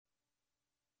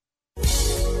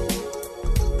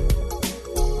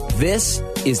This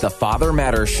is the Father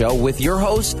Matters Show with your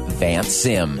host, Vance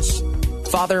Sims.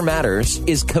 Father Matters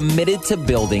is committed to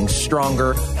building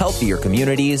stronger, healthier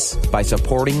communities by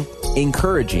supporting,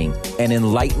 encouraging, and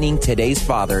enlightening today's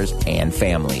fathers and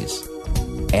families.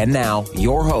 And now,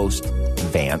 your host,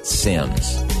 Vance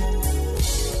Sims.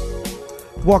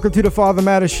 Welcome to the Father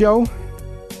Matters Show.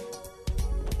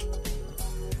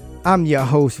 I'm your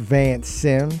host, Vance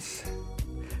Sims.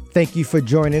 Thank you for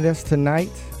joining us tonight,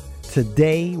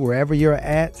 today, wherever you're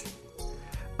at.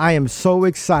 I am so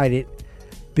excited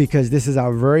because this is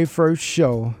our very first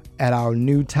show at our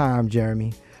new time,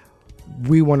 Jeremy.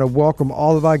 We want to welcome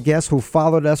all of our guests who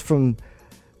followed us from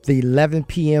the 11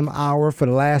 p.m. hour for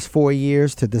the last 4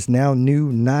 years to this now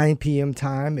new 9 p.m.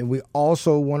 time. And we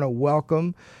also want to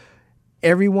welcome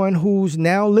everyone who's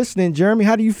now listening. Jeremy,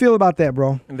 how do you feel about that,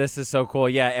 bro? This is so cool.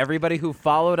 Yeah, everybody who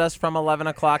followed us from 11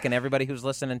 o'clock and everybody who's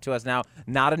listening to us now.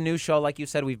 Not a new show, like you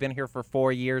said. We've been here for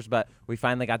 4 years, but we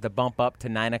finally got the bump up to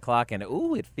 9 o'clock, and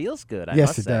ooh, it feels good.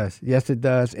 Yes, it does. Yes, it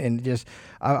does. And just,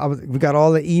 we got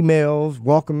all the emails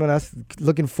welcoming us,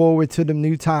 looking forward to the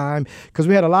new time, because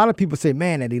we had a lot of people say,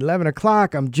 man, at 11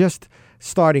 o'clock, I'm just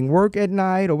starting work at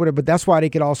night or whatever. But that's why they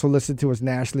could also listen to us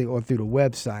nationally or through the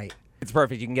website. It's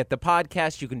perfect. You can get the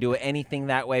podcast. You can do anything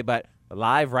that way, but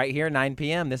live right here, 9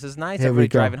 p.m. This is nice. Here Everybody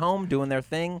driving home, doing their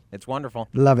thing. It's wonderful.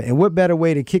 Love it. And what better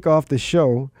way to kick off the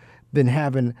show than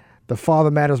having the Father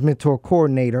Matters Mentor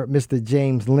Coordinator, Mr.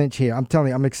 James Lynch here. I'm telling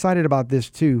you, I'm excited about this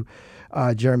too,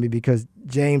 Jeremy, because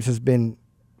James has been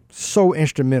so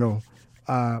instrumental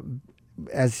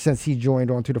since he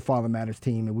joined on to the Father Matters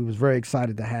team, and we was very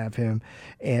excited to have him.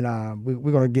 And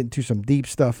we're going to get into some deep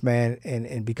stuff, man,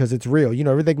 and because it's real. You know,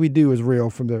 everything we do is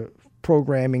real, from the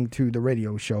programming to the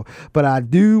radio show. But I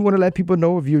do want to let people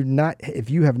know, if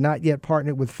you have not yet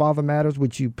partnered with Father Matters,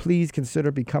 would you please consider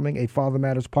becoming a Father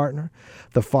Matters partner?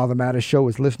 The Father Matters Show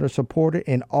is listener supported,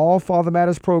 and all Father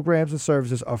Matters programs and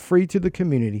services are free to the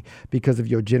community because of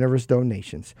your generous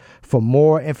donations. For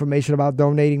more information about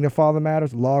donating to Father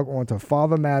Matters, log on to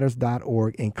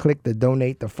fathermatters.org and click the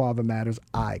Donate to Father Matters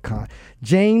icon.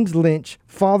 James Lynch,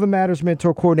 Father Matters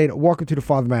Mentor Coordinator, welcome to the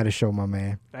Father Matters Show, my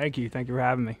man. Thank you. Thank you for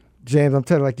having me. James, I'm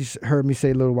telling you, like you heard me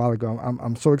say a little while ago,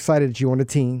 I'm so excited that you're on the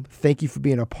team. Thank you for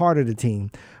being a part of the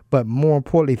team. But more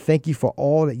importantly, thank you for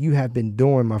all that you have been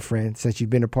doing, my friend, since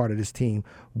you've been a part of this team,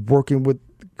 working with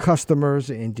customers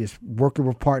and just working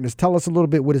with partners. Tell us a little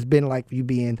bit what it's been like for you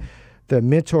being the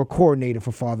mentor coordinator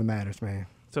for Father Matters, man.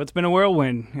 So it's been a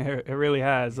whirlwind. It really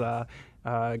has.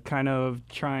 Kind of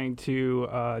trying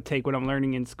to take what I'm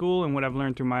learning in school and what I've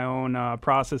learned through my own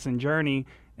process and journey,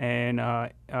 and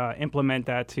implement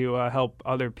that to help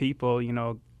other people, you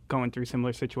know, going through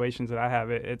similar situations that I have.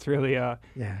 It's really,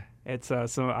 it's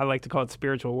so I like to call it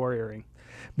spiritual warrioring.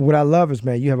 But what I love is,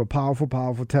 man, you have a powerful,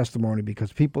 powerful testimony,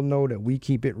 because people know that we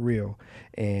keep it real.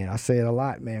 And I say it a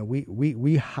lot, man.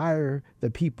 We hire the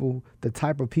people, the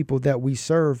type of people that we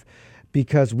serve,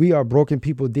 because we are broken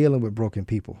people dealing with broken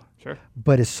people. Sure.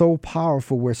 But it's so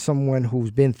powerful where someone who's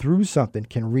been through something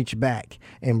can reach back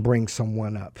and bring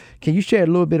someone up. Can you share a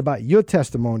little bit about your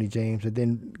testimony, James? And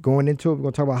then going into it, we're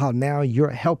going to talk about how now you're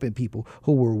helping people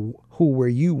who were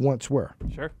you once were.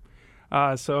 Sure.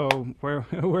 So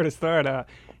where to start?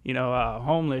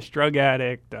 Homeless, drug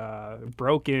addict,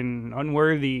 broken,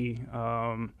 unworthy,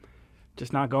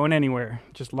 just not going anywhere,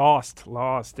 just lost,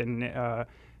 and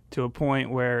to a point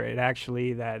where it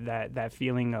actually that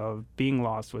feeling of being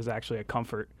lost was actually a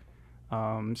comfort.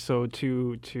 So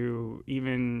to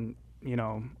even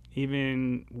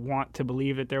want to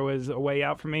believe that there was a way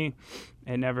out for me,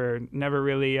 it never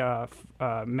really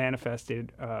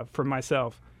manifested for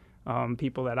myself.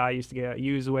 People that I used to get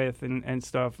used with and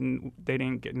stuff, and they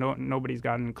didn't get nobody's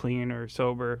gotten clean or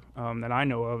sober that I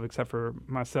know of except for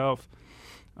myself.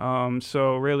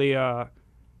 So really.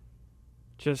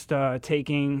 Just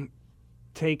taking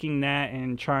that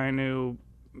and trying to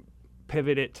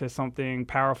pivot it to something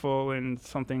powerful and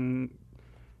something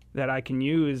that I can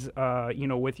use,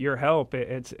 with your help.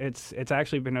 It's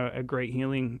actually been a great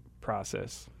healing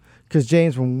process. Because,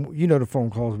 James, when you know the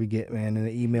phone calls we get, man, and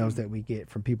the emails that we get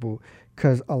from people,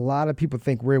 because a lot of people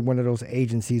think we're one of those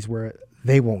agencies where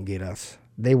they won't get us.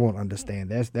 They won't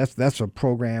understand. That's a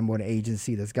program or an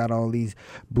agency that's got all these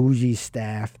bougie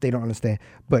staff. They don't understand.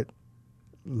 But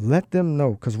let them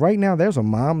know, because right now there's a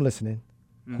mom listening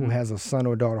who has a son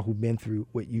or daughter who've been through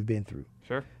what you've been through.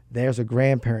 Sure. There's a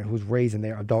grandparent who's raising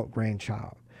their adult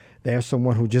grandchild. There's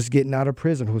someone who's just getting out of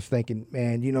prison who's thinking,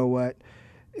 man, you know what?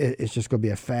 It's just going to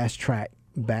be a fast track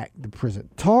back to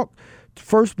prison. Talk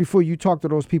first, before you talk to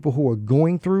those people who are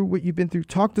going through what you've been through,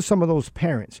 talk to some of those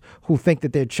parents who think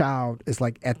that their child is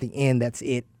like at the end, that's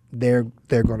it. they're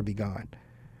going to be gone?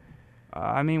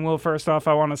 I mean, well, first off,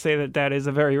 I want to say that is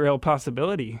a very real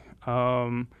possibility.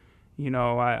 I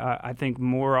think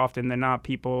more often than not,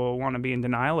 people want to be in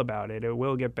denial about it. It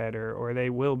will get better, or they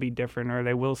will be different, or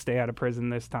they will stay out of prison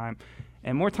this time.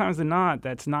 And more times than not,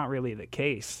 that's not really the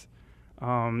case.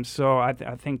 So I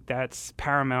think that's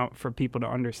paramount for people to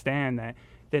understand that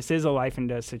this is a life and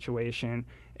death situation.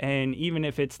 And even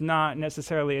if it's not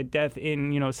necessarily a death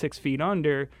in, 6 feet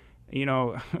under,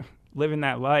 living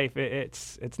that life,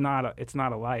 it's not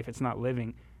a life. It's not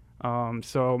living.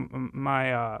 So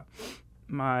my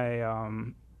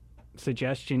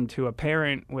suggestion to a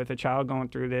parent with a child going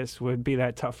through this would be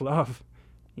that tough love.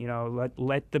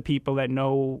 Let the people that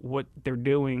know what they're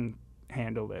doing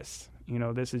handle this.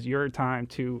 This is your time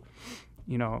to,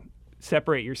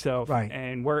 separate yourself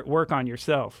and work on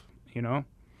yourself.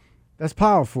 That's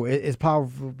powerful. It's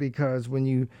powerful because when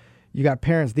you got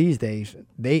parents these days,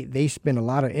 they spend a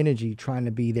lot of energy trying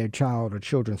to be their child or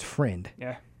children's friend.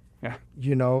 Yeah.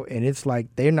 And it's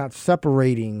like they're not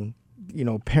separating,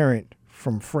 parent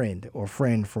from friend or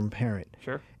friend from parent.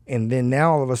 Sure. And then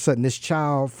now all of a sudden this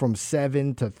child from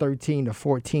 7 to 13 to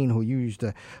 14 who you used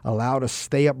to allow to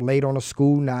stay up late on a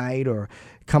school night or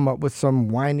come up with some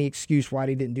whiny excuse why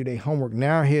they didn't do their homework.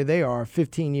 Now here they are,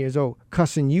 15 years old,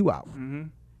 cussing you out. Mm-hmm.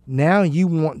 Now you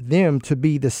want them to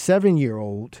be the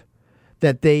 7-year-old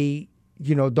that they,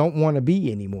 don't want to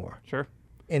be anymore. Sure.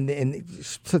 And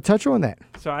so touch on that.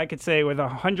 So I could say with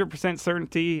 100%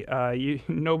 certainty,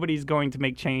 nobody's going to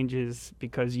make changes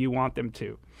because you want them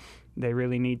to. They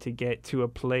really need to get to a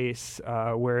place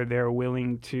where they're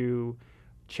willing to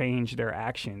change their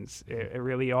actions. It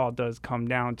really all does come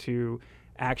down to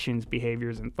actions,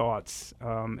 behaviors, and thoughts,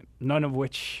 none of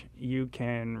which you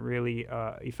can really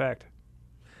effect.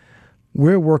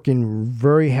 We're working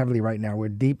very heavily right now. We're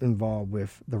deep involved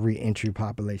with the reentry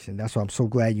population. That's why I'm so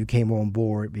glad you came on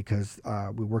board because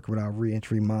we're working with our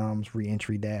reentry moms,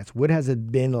 reentry dads. What has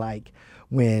it been like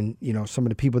when, some of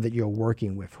the people that you're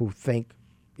working with who think,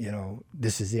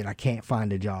 this is it. I can't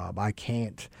find a job. I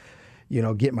can't,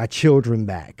 get my children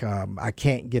back. I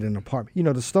can't get an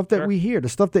apartment. The stuff that Sure. we hear, the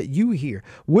stuff that you hear.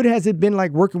 What has it been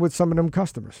like working with some of them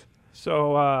customers?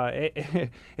 So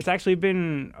it's actually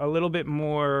been a little bit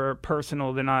more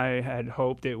personal than I had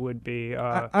hoped it would be.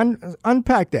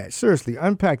 Unpack that. Seriously,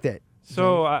 unpack that.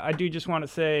 So I do just want to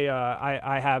say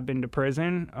I have been to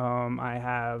prison. I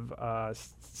have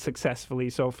successfully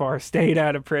so far stayed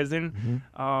out of prison.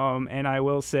 Mm-hmm. And I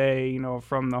will say,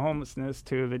 from the homelessness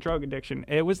to the drug addiction,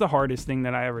 it was the hardest thing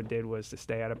that I ever did was to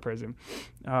stay out of prison.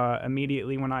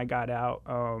 Immediately when I got out,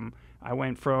 I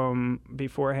went from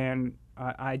beforehand,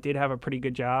 I did have a pretty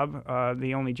good job.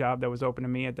 The only job that was open to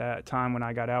me at that time when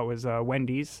I got out was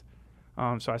Wendy's.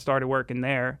 So I started working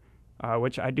there.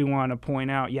 Which I do want to point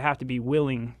out, you have to be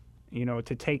willing,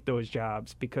 to take those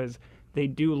jobs because they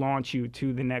do launch you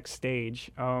to the next stage.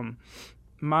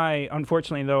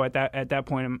 Unfortunately though, at that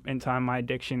point in time, my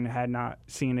addiction had not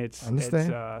seen its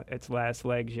last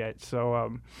legs yet.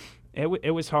 So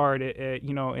it was hard.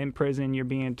 In prison, you're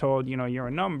being told, you're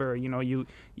a number. You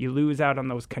lose out on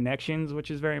those connections,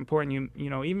 which is very important.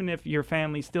 Even if your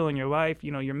family's still in your life,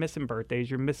 you're missing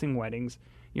birthdays, you're missing weddings.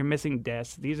 You're missing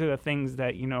deaths. These are the things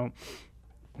that,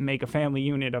 make a family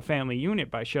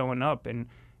unit by showing up. And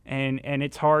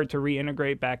it's hard to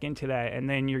reintegrate back into that. And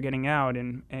then you're getting out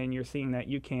and you're seeing that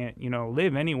you can't,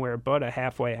 live anywhere but a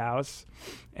halfway house.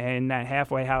 And that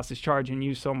halfway house is charging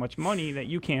you so much money that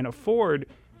you can't afford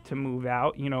to move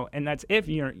out, and that's if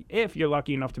you're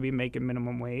lucky enough to be making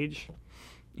minimum wage.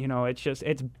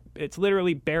 It's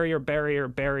literally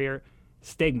barrier,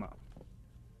 stigma.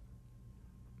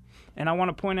 And I want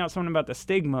to point out something about the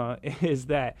stigma is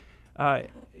that, a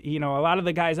lot of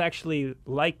the guys actually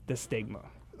like the stigma.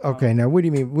 Okay, now what do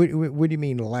you mean? What do you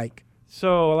mean like?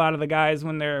 So a lot of the guys,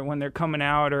 when they're coming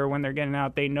out or when they're getting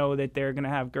out, they know that they're gonna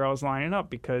have girls lining up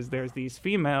because there's these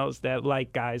females that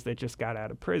like guys that just got out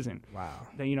of prison. Wow.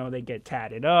 They get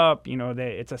tatted up.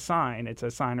 It's a sign. It's a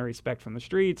sign of respect from the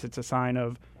streets. It's a sign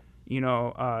of,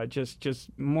 just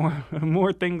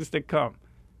more things to come.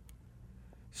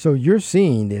 So you're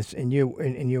seeing this, and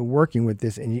you're working with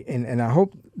this, and I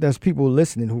hope there's people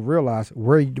listening who realize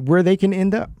where they can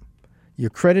end up. Your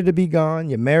credit to be gone,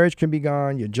 your marriage can be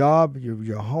gone, your job,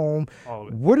 your home. All of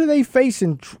it. What are they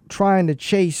facing trying to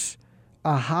chase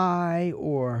a high?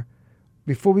 Or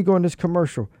before we go in this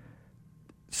commercial,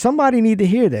 somebody need to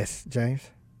hear this,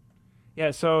 James. Yeah.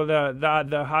 So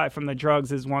the high from the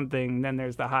drugs is one thing. Then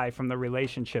there's the high from the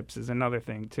relationships is another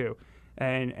thing too.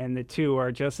 And the two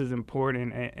are just as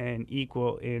important and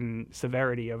equal in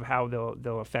severity of how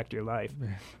they'll affect your life.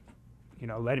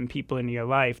 letting people into your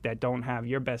life that don't have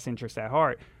your best interest at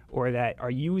heart, or that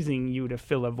are using you to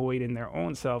fill a void in their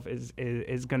own self,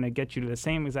 is going to get you to the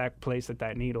same exact place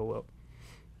that needle will.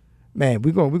 Man,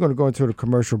 we're going to go into the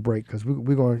commercial break because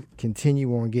we're going to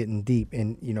continue on getting deep.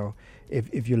 And,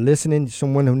 if you're listening to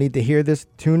someone who need to hear this,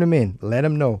 tune them in. Let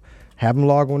them know. Have them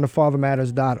log on to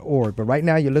fathermatters.org. But right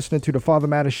now, you're listening to the Father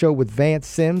Matters Show with Vance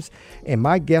Sims. And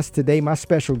my guest today, my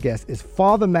special guest, is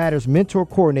Father Matters Mentor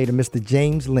Coordinator, Mr.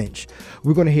 James Lynch.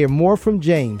 We're going to hear more from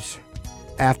James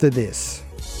after this.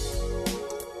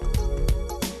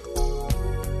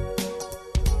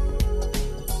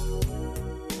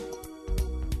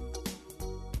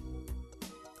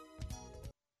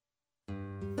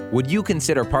 Would you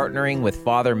consider partnering with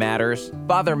Father Matters?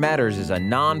 Father Matters is a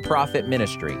non-profit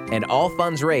ministry, and all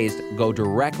funds raised go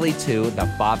directly to the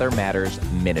Father Matters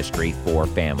Ministry for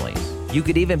Families. You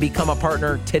could even become a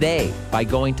partner today by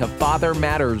going to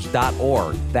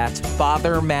fathermatters.org. That's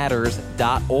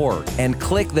fathermatters.org. And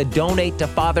click the Donate to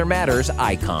Father Matters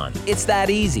icon. It's that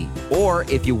easy. Or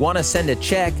if you want to send a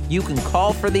check, you can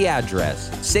call for the address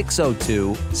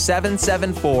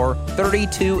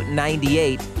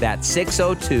 602-774-3298. That's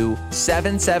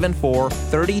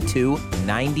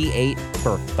 602-774-3298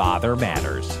 for Father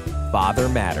Matters. Father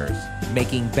Matters,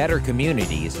 making better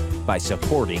communities by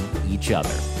supporting each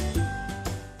other.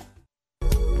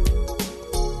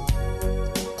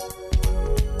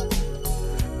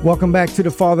 Welcome back to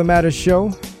the Father Matters Show.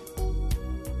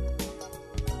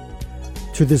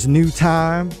 To this new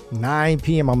time, 9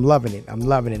 p.m. I'm loving it. I'm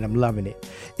loving it.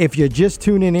 If you're just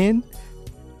tuning in,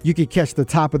 you can catch the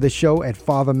top of the show at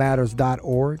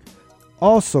fathermatters.org.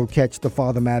 Also catch the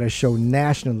Father Matters Show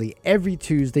nationally every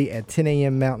Tuesday at 10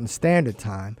 a.m. Mountain Standard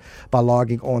Time by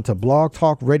logging on to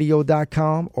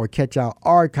blogtalkradio.com, or catch our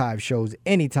archive shows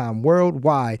anytime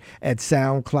worldwide at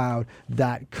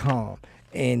soundcloud.com.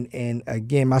 And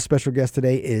again, my special guest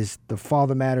today is the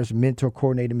Father Matters Mentor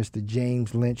Coordinator, Mr.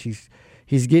 James Lynch.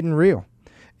 He's getting real.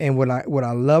 And what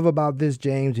I love about this,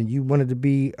 James, and you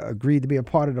agreed to be a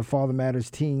part of the Father Matters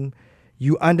team,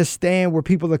 you understand where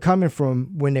people are coming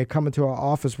from when they're coming to our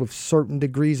office with certain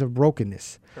degrees of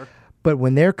brokenness. Sure. But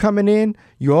when they're coming in,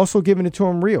 you're also giving it to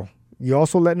them real. You're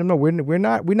also letting them know we're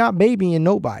not babying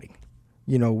nobody.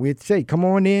 We'd say, come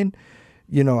on in.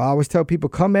 I always tell people,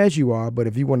 come as you are, but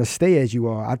if you want to stay as you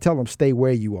are, I tell them stay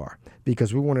where you are,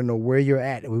 because we want to know where you're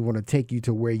at and we want to take you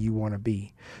to where you want to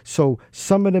be. So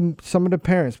some of the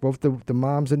parents, both the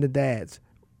moms and the dads,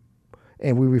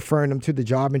 and we're referring them to the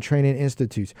Job and Training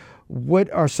Institutes.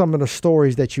 What are some of the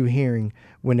stories that you're hearing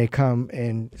when they come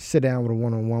and sit down with a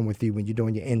one-on-one with you when you're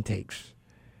doing your intakes?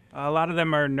 A lot of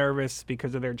them are nervous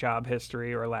because of their job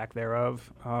history or lack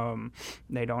thereof.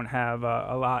 They don't have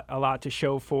a lot to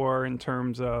show for in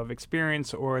terms of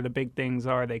experience, or the big things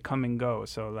are they come and go.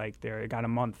 So like they got a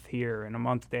month here and a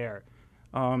month there.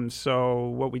 So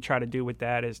what we try to do with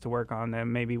that is to work on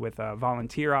them maybe with a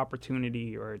volunteer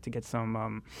opportunity, or to get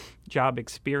some job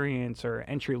experience or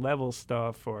entry level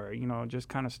stuff, or just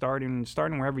kind of starting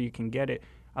wherever you can get it.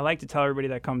 I like to tell everybody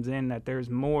that comes in that there's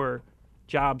more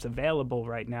jobs available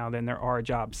right now than there are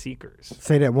job seekers.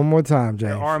 Say that one more time,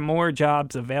 James. There are more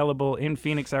jobs available in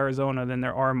Phoenix, Arizona than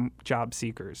there are job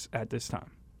seekers at this time.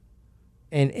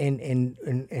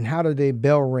 And how do they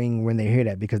bell ring when they hear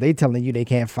that? Because they telling you they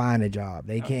can't find a job.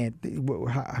 They can't.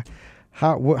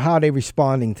 How are they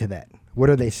responding to that? What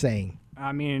are they saying?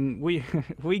 I mean, we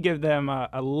give them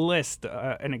a list,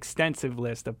 an extensive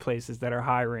list of places that are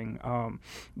hiring,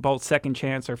 both second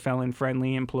chance or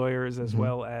felon-friendly employers, as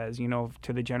well as,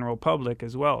 to the general public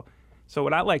as well. So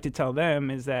what I like to tell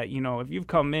them is that, if you've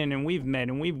come in and we've met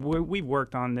and we've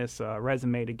worked on this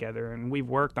resume together, and we've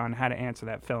worked on how to answer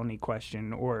that felony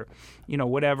question, or,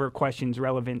 whatever question's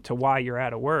relevant to why you're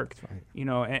out of work, right.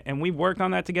 And we've worked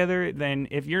on that together, then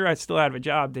if you're still out of a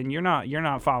job, then you're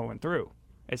not following through.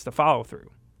 It's the follow through.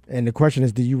 And the question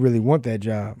is, do you really want that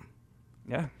job?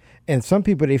 Yeah. And some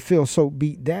people, they feel so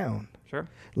beat down. Sure.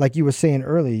 Like you were saying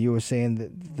earlier, you were saying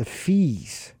that the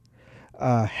fees,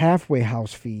 halfway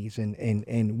house fees,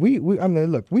 and we I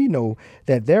mean, look, we know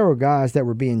that there were guys that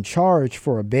were being charged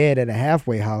for a bed at a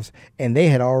halfway house, and they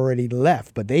had already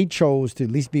left, but they chose to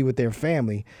at least be with their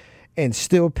family, and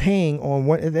still paying on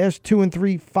one. There's 2 and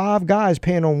 3, 5 guys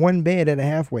paying on one bed at a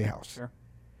halfway house. Sure.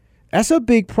 That's a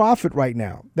big profit right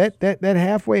now. That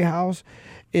halfway house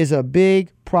is a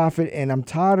big profit, and I'm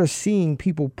tired of seeing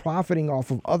people profiting off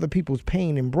of other people's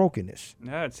pain and brokenness.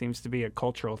 Yeah, it seems to be a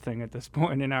cultural thing at this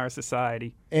point in our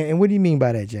society. And what do you mean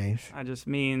by that, James? I just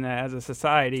mean that as a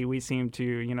society, we seem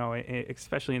to,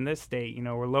 especially in this state,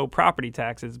 we're low property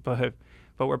taxes, but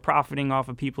we're profiting off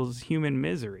of people's human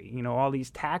misery. All these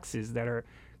taxes that are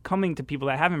coming to people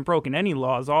that haven't broken any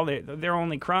laws. All their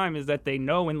only crime is that they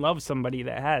know and love somebody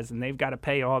that has, and they've got to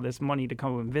pay all this money to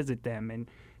come and visit them and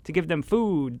to give them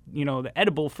food, the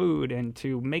edible food, and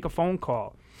to make a phone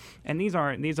call. And these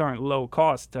aren't low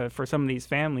cost for some of these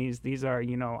families. These are,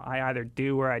 I either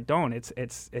do or I don't. It's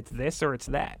this or it's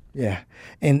that. Yeah,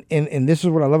 and this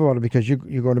is what I love about it, because you're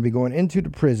going to be going into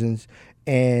the prisons.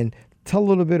 And tell a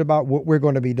little bit about what we're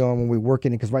going to be doing when we're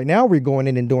working in, because right now we're going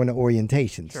in and doing the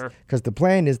orientations. Sure. Because the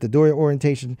plan is to do your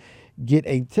orientation,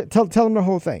 tell them the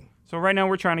whole thing. So right now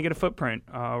we're trying to get a footprint.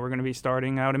 We're going to be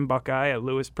starting out in Buckeye at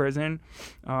Lewis Prison,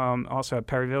 also at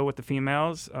Perryville with the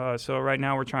females. So right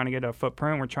now we're trying to get a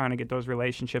footprint. We're trying to get those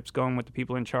relationships going with the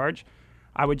people in charge.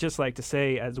 I would just like to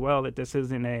say as well that this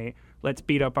isn't a let's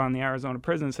beat up on the Arizona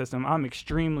prison system. I'm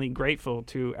extremely grateful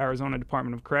to Arizona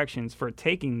Department of Corrections for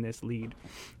taking this lead,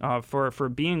 for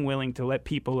being willing to let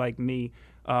people like me,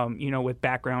 with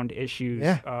background issues,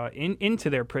 into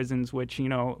their prisons, which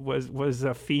was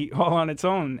a feat all on its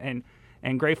own.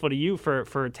 And grateful to you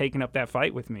for taking up that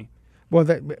fight with me. Well,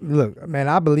 look, man,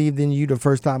 I believed in you the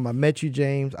first time I met you,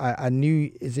 James. I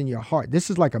knew it's in your heart. This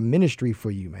is like a ministry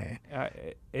for you, man.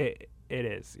 It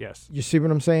is, yes. You see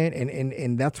what I'm saying?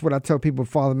 And that's what I tell people,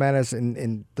 Father Matters,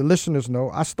 and the listeners know.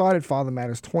 I started Father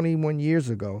Matters 21 years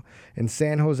ago in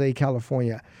San Jose,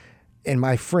 California, in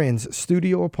my friend's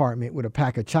studio apartment with a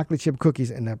pack of chocolate chip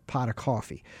cookies and a pot of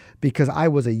coffee, because I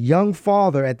was a young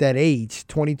father at that age,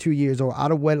 22 years old,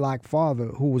 out of wedlock father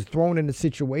who was thrown in a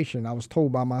situation. I was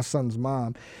told by my son's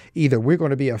mom, either we're going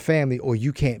to be a family or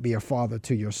you can't be a father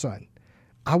to your son.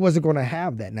 I wasn't going to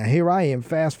have that. Now, here I am,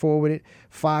 fast forward it,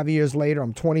 5 years later,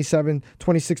 I'm 27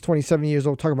 years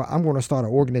old, talking about I'm going to start an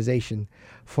organization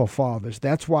for fathers.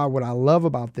 That's why what I love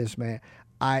about this, man,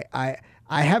 I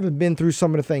haven't been through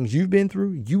some of the things you've been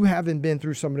through. You haven't been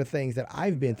through some of the things that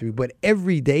I've been through. But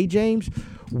every day, James,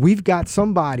 we've got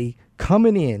somebody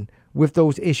coming in with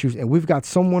those issues, and we've got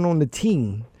someone on the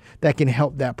team that can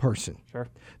help that person, Sure.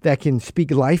 that can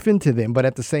speak life into them, but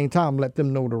at the same time, let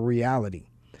them know the reality.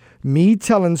 Me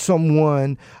telling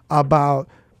someone about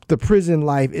the prison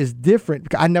life is different,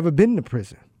 because I've never been to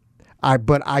prison.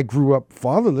 But I grew up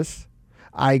fatherless.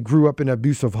 I grew up in an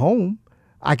abusive home.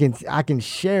 I can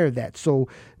share that. So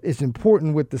it's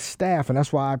important with the staff, and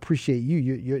that's why I appreciate you.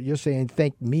 You're saying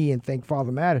thank me and thank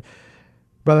Father Matter.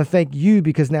 Brother, thank you,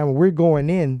 because now when we're going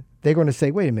in, they're going to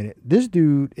say, wait a minute, this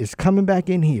dude is coming back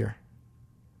in here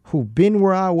who been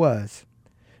where I was,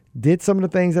 did some of the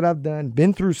things that I've done,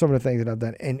 been through some of the things that I've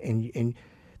done, and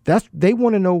that's, they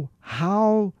want to know,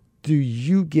 how do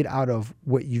you get out of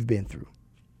what you've been through?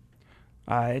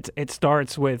 It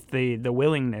starts with the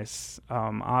willingness,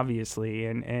 obviously,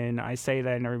 and I say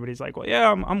that, and everybody's like, well,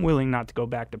 yeah, I'm willing not to go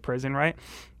back to prison, right?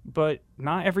 But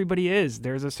not everybody is.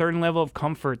 There's a certain level of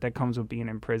comfort that comes with being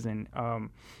in prison.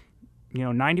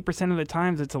 90% of the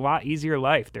times it's a lot easier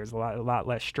life. There's a lot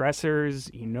less stressors.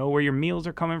 You know where your meals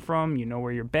are coming from. You know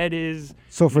where your bed is.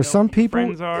 So for some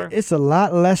people, it's a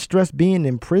lot less stress being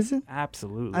in prison?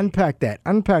 Absolutely. Unpack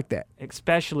that.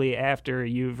 Especially after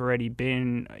you've already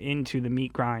been into the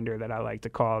meat grinder that I like to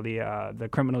call the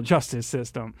criminal justice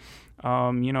system.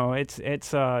 We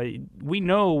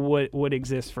know what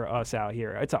exists for us out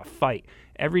here. It's a fight.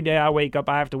 Every day I wake up,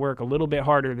 I have to work a little bit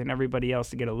harder than everybody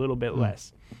else to get a little bit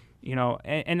less.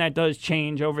 And that does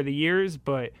change over the years,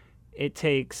 but it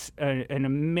takes an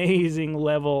amazing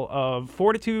level of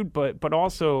fortitude, but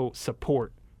also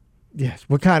support. Yes.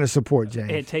 What kind of support, James?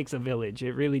 It takes a village.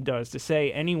 It really does. To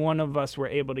say any one of us were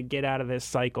able to get out of this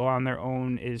cycle on their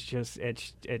own is just,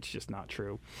 it's just not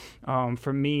true.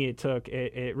 For me,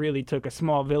 it really took a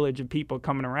small village of people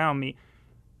coming around me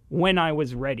when I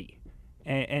was ready.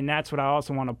 And that's what I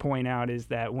also want to point out, is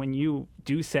that when you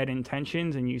do set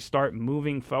intentions and you start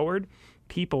moving forward,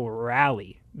 people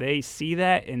rally. They see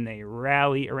that and they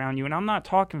rally around you. And I'm not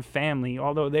talking family,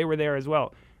 although they were there as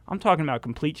well. I'm talking about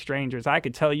complete strangers. I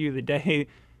could tell you the day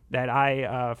that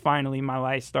I finally, my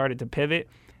life started to pivot,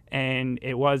 and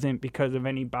it wasn't because of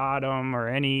any bottom or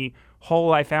any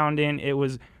hole I found in. It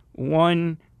was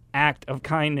one act of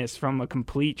kindness from a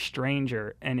complete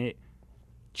stranger, and it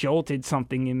jolted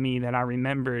something in me that I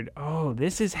remembered, oh,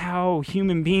 this is how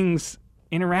human beings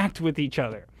interact with each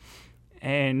other.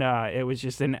 And it was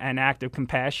just an act of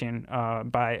compassion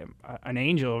by an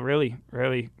angel, really,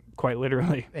 quite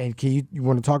literally. And can you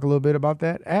want to talk a little bit about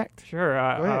that act? Sure.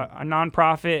 A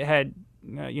nonprofit had,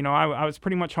 I was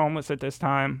pretty much homeless at this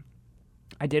time.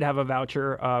 I did have a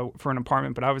voucher for an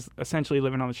apartment, but I was essentially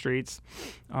living on the streets.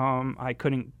 I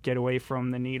couldn't get away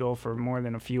from the needle for more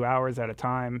than a few hours at a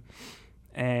time.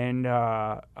 And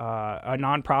a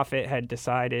nonprofit had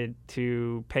decided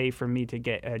to pay for me to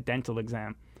get a dental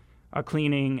exam.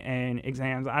 cleaning and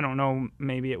exams. I don't know,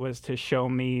 maybe it was to show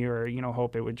me or,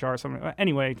 hope it would jar something.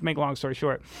 Anyway, to make a long story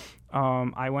short,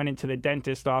 I went into the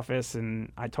dentist office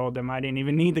and I told them I didn't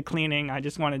even need the cleaning. I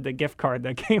just wanted the gift card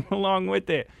that came along with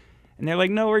it. And they're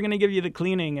like, no, we're going to give you the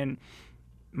cleaning. And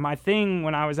my thing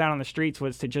when I was out on the streets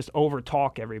was to just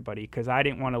overtalk everybody because I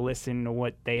didn't want to listen to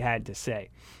what they had to say.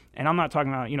 And I'm not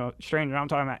talking about, strangers. I'm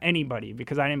talking about anybody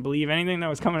because I didn't believe anything that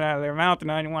was coming out of their mouth and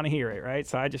I didn't want to hear it, right?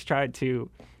 So I just tried to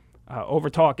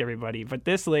overtalk everybody. But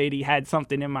this lady had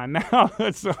something in my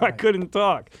mouth, so I couldn't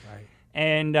talk. Right.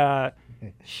 And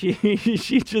she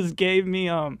just gave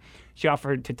me, she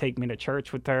offered to take me to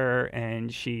church with her,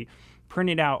 and she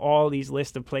printed out all these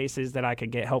lists of places that I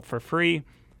could get help for free.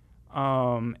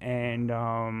 And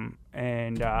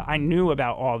I knew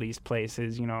about all these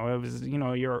places, it was,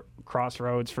 your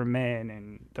Crossroads for Men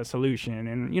and The Solution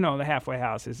and, the Halfway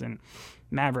Houses and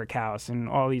Maverick House and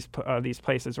all these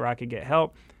places where I could get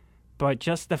help. But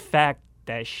just the fact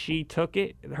that she took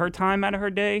her time out of her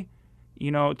day,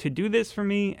 to do this for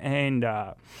me and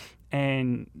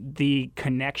the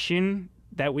connection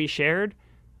that we shared,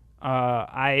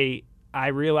 I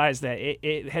realized that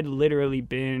it had literally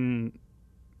been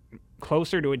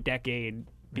closer to a decade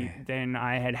than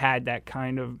I had that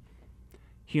kind of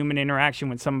human interaction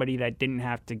with somebody that didn't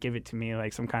have to give it to me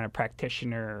like some kind of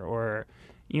practitioner or,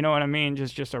 you know what I mean,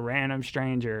 just a random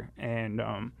stranger. And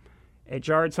it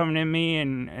jarred something in me,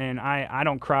 and I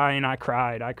don't cry, and I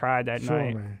cried that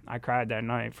night. Man. I cried that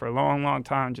night for a long, long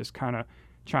time, just kind of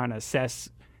trying to assess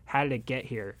how did it get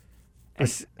here,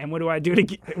 and what do I do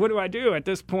what do I do at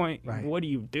this point? Right. What do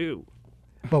you do?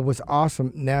 But what's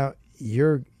awesome now,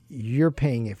 you're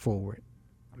paying it forward.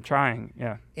 I'm trying,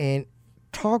 yeah. And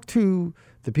talk to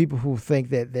the people who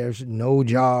think that there's no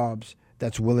jobs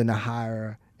that's willing to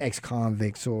hire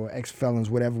ex-convicts or ex-felons,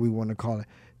 whatever we want to call it.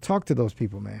 Talk to those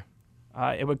people, man.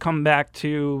 It would come back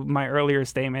to my earlier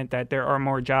statement that there are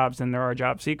more jobs than there are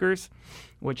job seekers,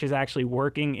 which is actually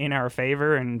working in our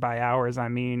favor. And by ours, I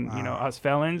mean, us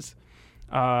felons.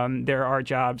 There are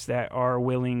jobs that are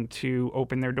willing to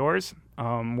open their doors,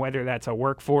 whether that's a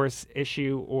workforce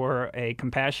issue or a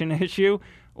compassion issue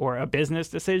or a business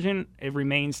decision. It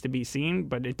remains to be seen,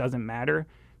 but it doesn't matter.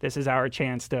 This is our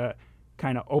chance to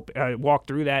kind of walk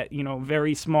through that,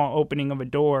 very small opening of a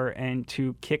door and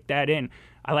to kick that in.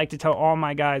 I like to tell all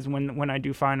my guys when I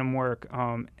do find them work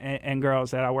and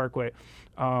girls that I work with,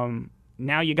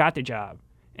 now you got the job.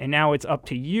 And now it's up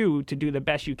to you to do the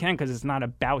best you can because it's not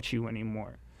about you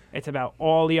anymore. It's about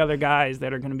all the other guys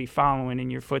that are going to be following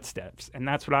in your footsteps. And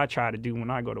that's what I try to do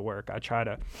when I go to work. I try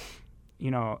to,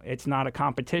 it's not a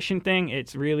competition thing.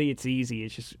 It's easy.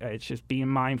 It's just being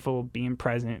mindful, being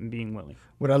present, and being willing.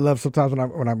 What I love sometimes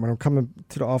when I'm coming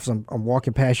to the office, I'm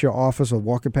walking past your office or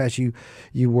walking past you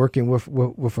working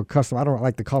with a customer. I don't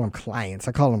like to call them clients.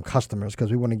 I call them customers because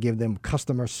we want to give them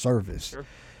customer service. Sure.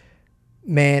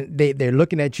 Man, they're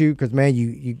looking at you because, man,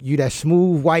 you that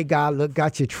smooth white guy,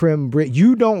 got your trim brick.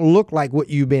 You don't look like what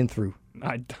you've been through.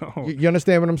 I don't. You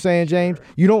understand what I'm saying, James? Sure.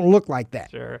 You don't look like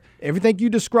that. Sure. Everything you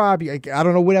describe, I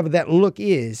don't know whatever that look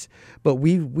is, but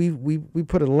we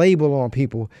put a label on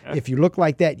people. Yeah. If you look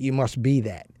like that, you must be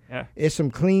that. Yeah. It's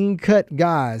some clean-cut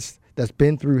guys that's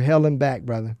been through hell and back,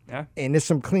 brother. Yeah. And there's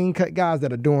some clean-cut guys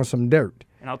that are doing some dirt.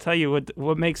 And I'll tell you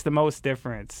what makes the most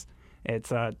difference.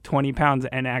 It's 20 pounds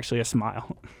and actually a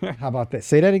smile. How about that?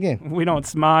 Say that again. We don't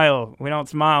smile. We don't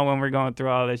smile when we're going through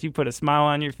all this. You put a smile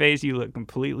on your face, you look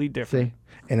completely different.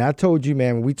 See? And I told you,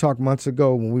 man, when we talked months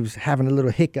ago when we was having a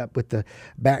little hiccup with the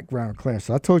background clearance,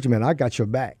 so I told you, man, I got your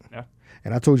back. Yeah.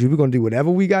 And I told you we're going to do whatever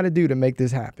we got to do to make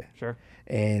this happen. Sure.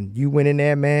 And you went in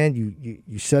there, man.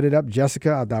 You set it up.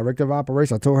 Jessica, our director of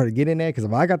operations, I told her to get in there because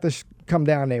if I got to come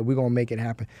down there, we're going to make it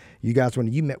happen. You guys,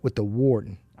 when you met with the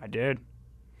warden. I did.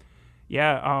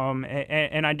 Yeah,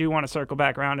 and I do want to circle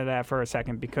back around to that for a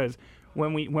second because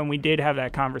when we did have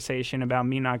that conversation about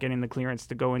me not getting the clearance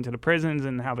to go into the prisons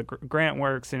and how the grant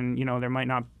works and, there might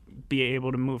not be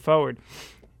able to move forward,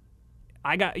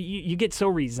 you get so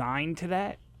resigned to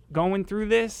that going through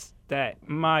this that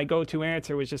my go-to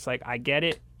answer was just like, I get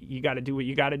it. You got to do what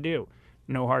you got to do.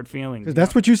 No hard feelings.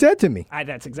 That's what you said to me.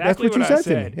 That's exactly what you I said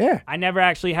to me. Yeah. I never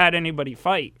actually had anybody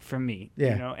fight for me.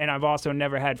 Yeah. And I've also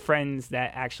never had friends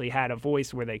that actually had a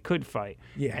voice where they could fight.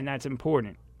 Yeah. And that's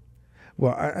important.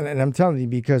 Well, and I'm telling you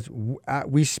because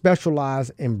we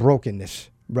specialize in brokenness,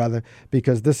 brother,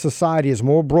 because this society is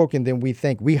more broken than we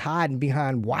think. We hiding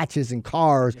behind watches and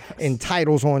cars and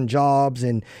titles on jobs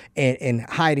and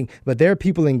hiding. But there are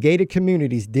people in gated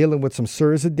communities dealing with some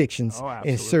serious addictions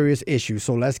and serious issues.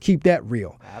 So let's keep that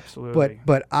real. Absolutely.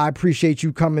 But I appreciate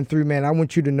you coming through, man. I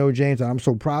want you to know, James, that I'm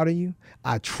so proud of you.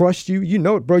 I trust you. You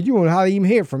know it, bro. You won't hardly even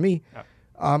hear from me.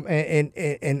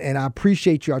 And I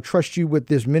appreciate you. I trust you with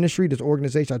this ministry, this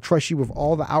organization. I trust you with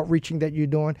all the outreaching that you're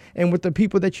doing and with the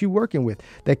people that you're working with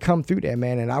that come through there,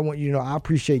 man. And I want you to know I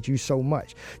appreciate you so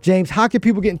much. James, how can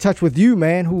people get in touch with you,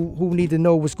 man, who need to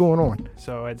know what's going on?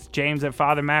 So it's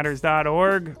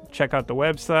james@fathermatters.org. Check out the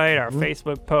website, our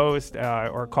Facebook post,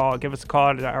 or give us a call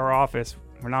at our office.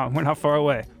 We're not far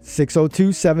away.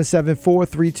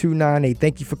 602-774-3298.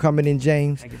 Thank you for coming in,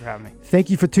 James. Thank you for having me.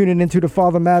 Thank you for tuning into the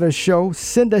Father Matters Show.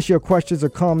 Send us your questions or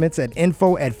comments at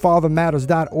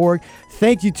info@fathermatters.org.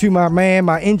 Thank you to my man,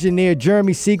 my engineer,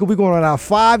 Jeremy Siegel. We're going on our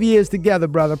 5 years together,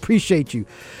 brother. Appreciate you.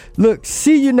 Look,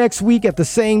 see you next week at the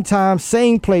same time,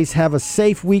 same place. Have a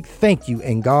safe week. Thank you,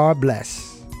 and God bless.